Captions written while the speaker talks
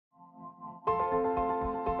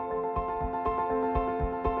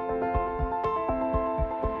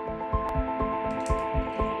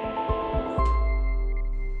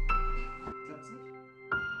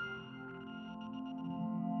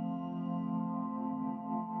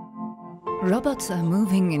Robots are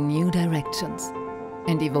moving in new directions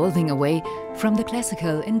and evolving away from the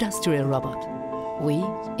classical industrial robot. We,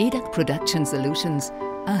 EDAG Production Solutions,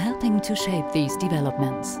 are helping to shape these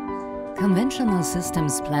developments. Conventional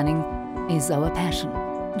systems planning is our passion,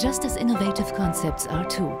 just as innovative concepts are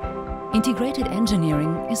too. Integrated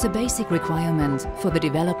engineering is a basic requirement for the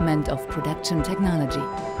development of production technology.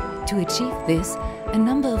 To achieve this, a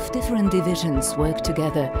number of different divisions work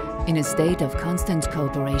together in a state of constant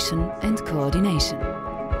cooperation and coordination.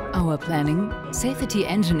 Our planning, safety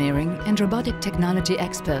engineering and robotic technology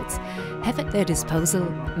experts have at their disposal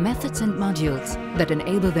methods and modules that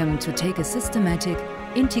enable them to take a systematic,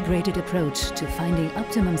 integrated approach to finding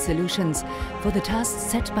optimum solutions for the tasks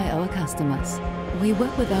set by our customers. We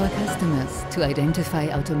work with our customers to identify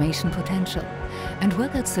automation potential and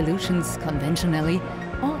work out solutions conventionally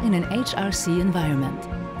or in an HRC environment.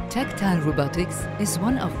 Tactile robotics is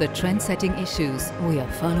one of the trend-setting issues we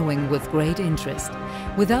are following with great interest,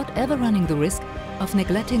 without ever running the risk of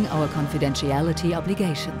neglecting our confidentiality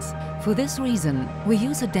obligations. For this reason, we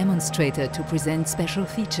use a demonstrator to present special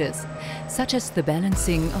features, such as the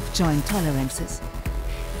balancing of joint tolerances.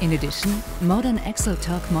 In addition, modern axle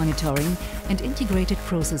torque monitoring and integrated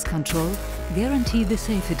process control guarantee the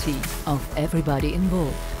safety of everybody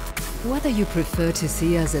involved. Whether you prefer to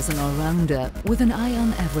see us as an all-rounder with an eye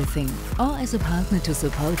on everything, or as a partner to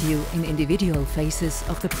support you in individual phases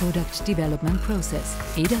of the product development process,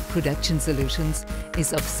 EDAG Production Solutions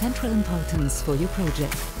is of central importance for your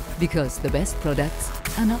project. Because the best products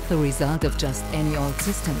are not the result of just any old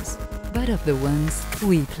systems, but of the ones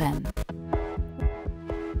we plan.